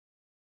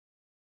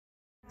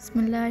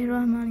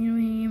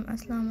Bismillahirrahmanirrahim.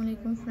 Assalamu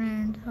alaikum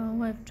friends.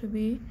 How have to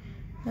be?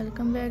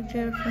 Welcome back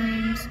dear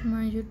friends,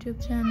 my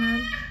YouTube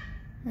channel.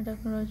 At a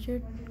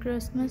crochet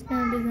Christmas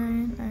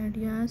design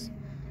ideas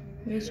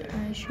which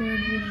I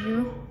shared with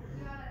you.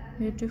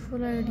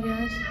 Beautiful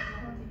ideas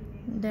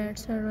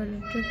that are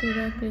related to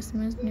the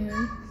Christmas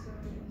New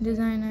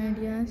design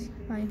ideas.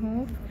 I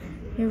hope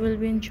you will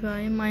be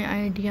enjoying my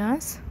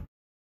ideas.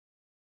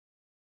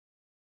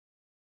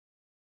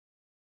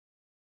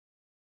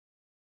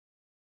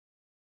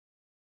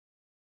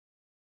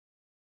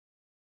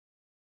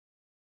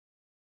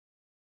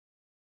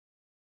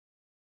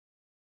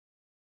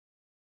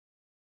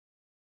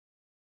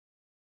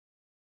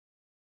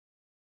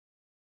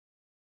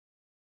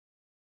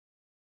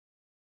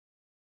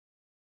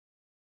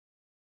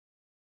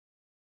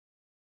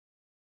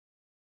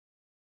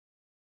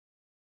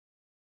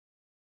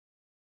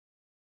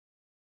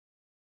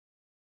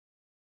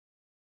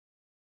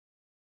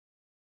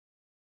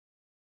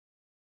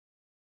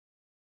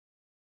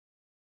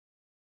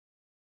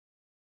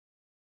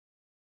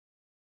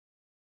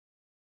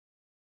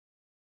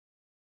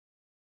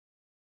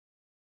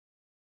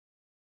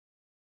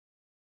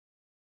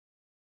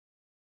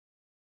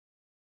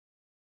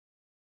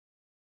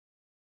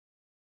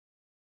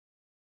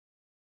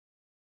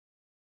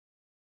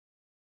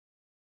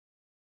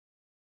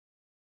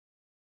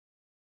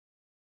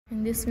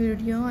 In this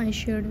video I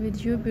shared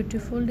with you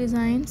beautiful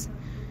designs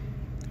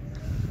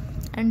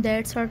and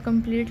that are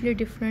completely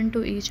different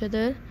to each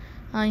other.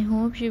 I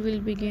hope you will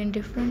begin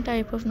different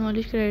type of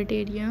knowledge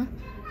criteria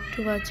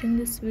to watching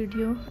this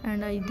video,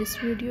 and in this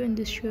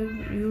show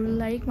you will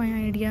like my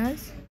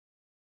ideas.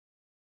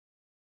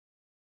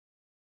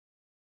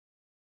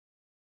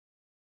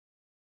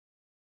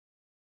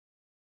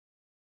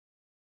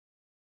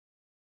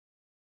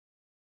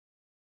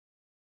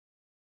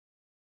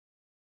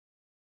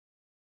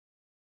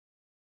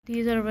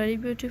 These are very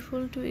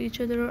beautiful to each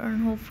other,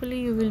 and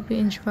hopefully you will be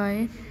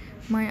enjoy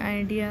my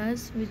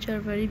ideas which are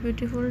very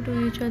beautiful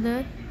to each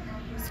other.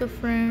 So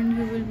friend,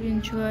 you will be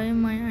enjoy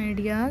my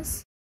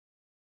ideas.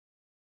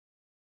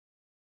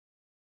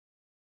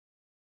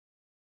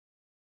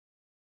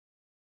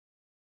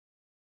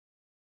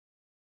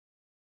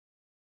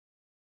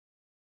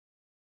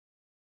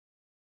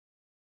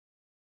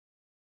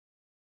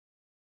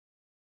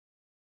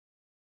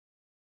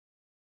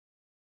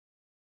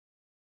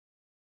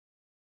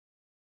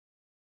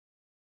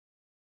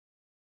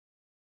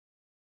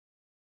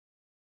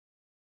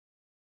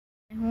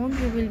 I hope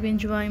you will be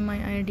enjoying my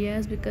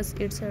ideas because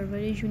it's are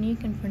very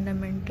unique and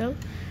fundamental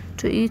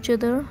to each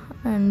other,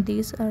 and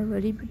these are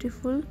very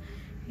beautiful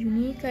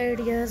unique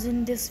ideas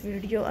in this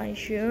video I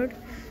shared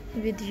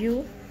with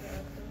you.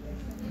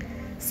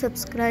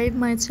 Subscribe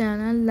my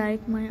channel,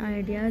 like my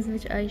ideas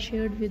which I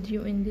shared with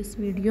you in this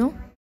video.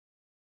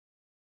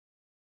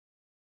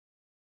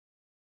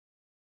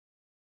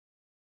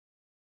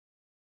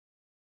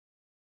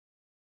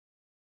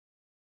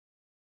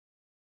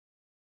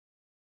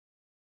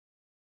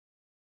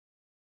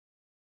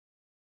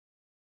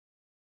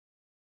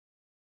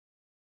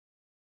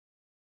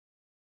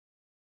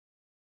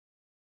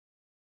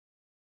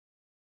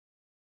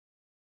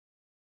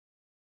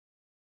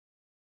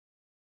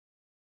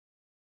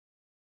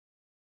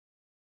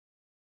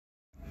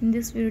 In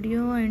this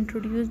video I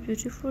introduce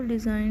beautiful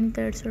designs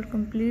that are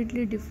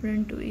completely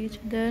different to each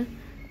other.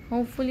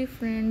 Hopefully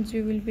friends,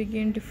 you will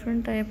begin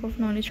different type of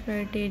knowledge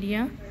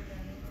criteria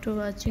to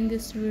watching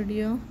this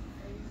video,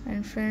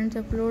 and friends,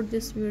 upload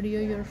this video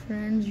your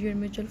friends, your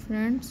mutual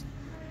friends,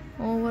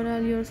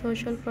 overall your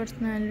social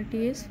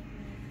personalities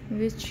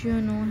which you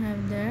know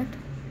have that,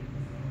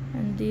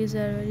 and these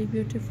are very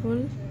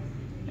beautiful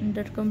and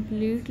that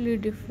completely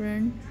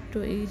different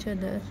to each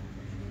other.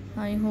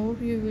 I hope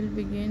you will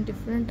begin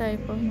different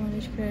type of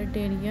knowledge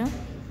criteria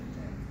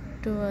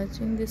to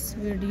watching this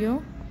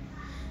video,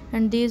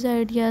 and these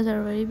ideas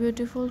are very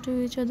beautiful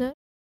to each other.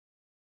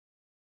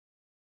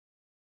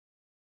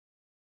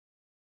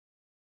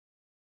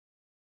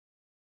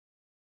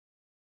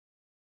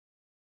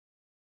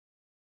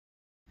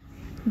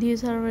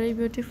 These are very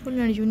beautiful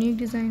and unique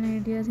design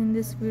ideas in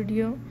this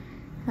video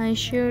I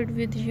shared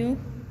with you,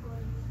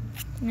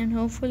 and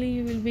hopefully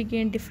you will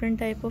begin different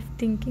type of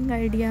thinking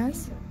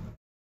ideas.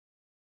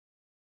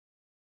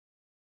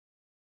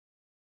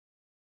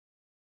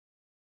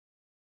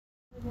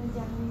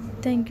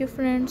 Thank you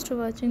friends to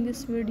watching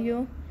this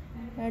video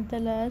at the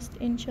last.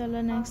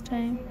 Inshallah next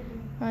time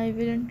I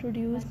will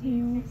introduce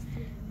new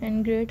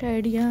and great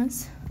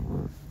ideas.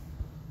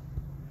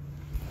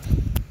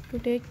 To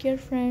take care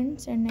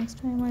friends, and next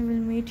time I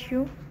will meet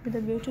you with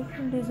a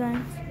beautiful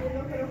designs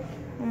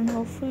and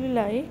hopefully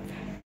like.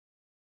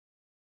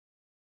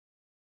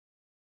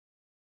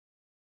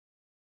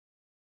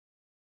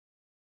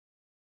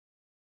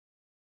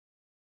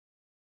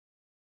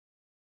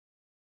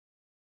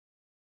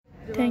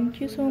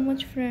 Thank you so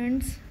much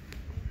friends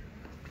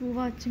to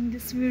watching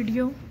this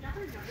video.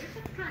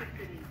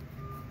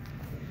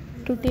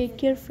 To take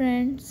care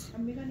friends,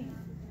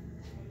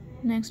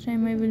 next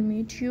time I will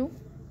meet you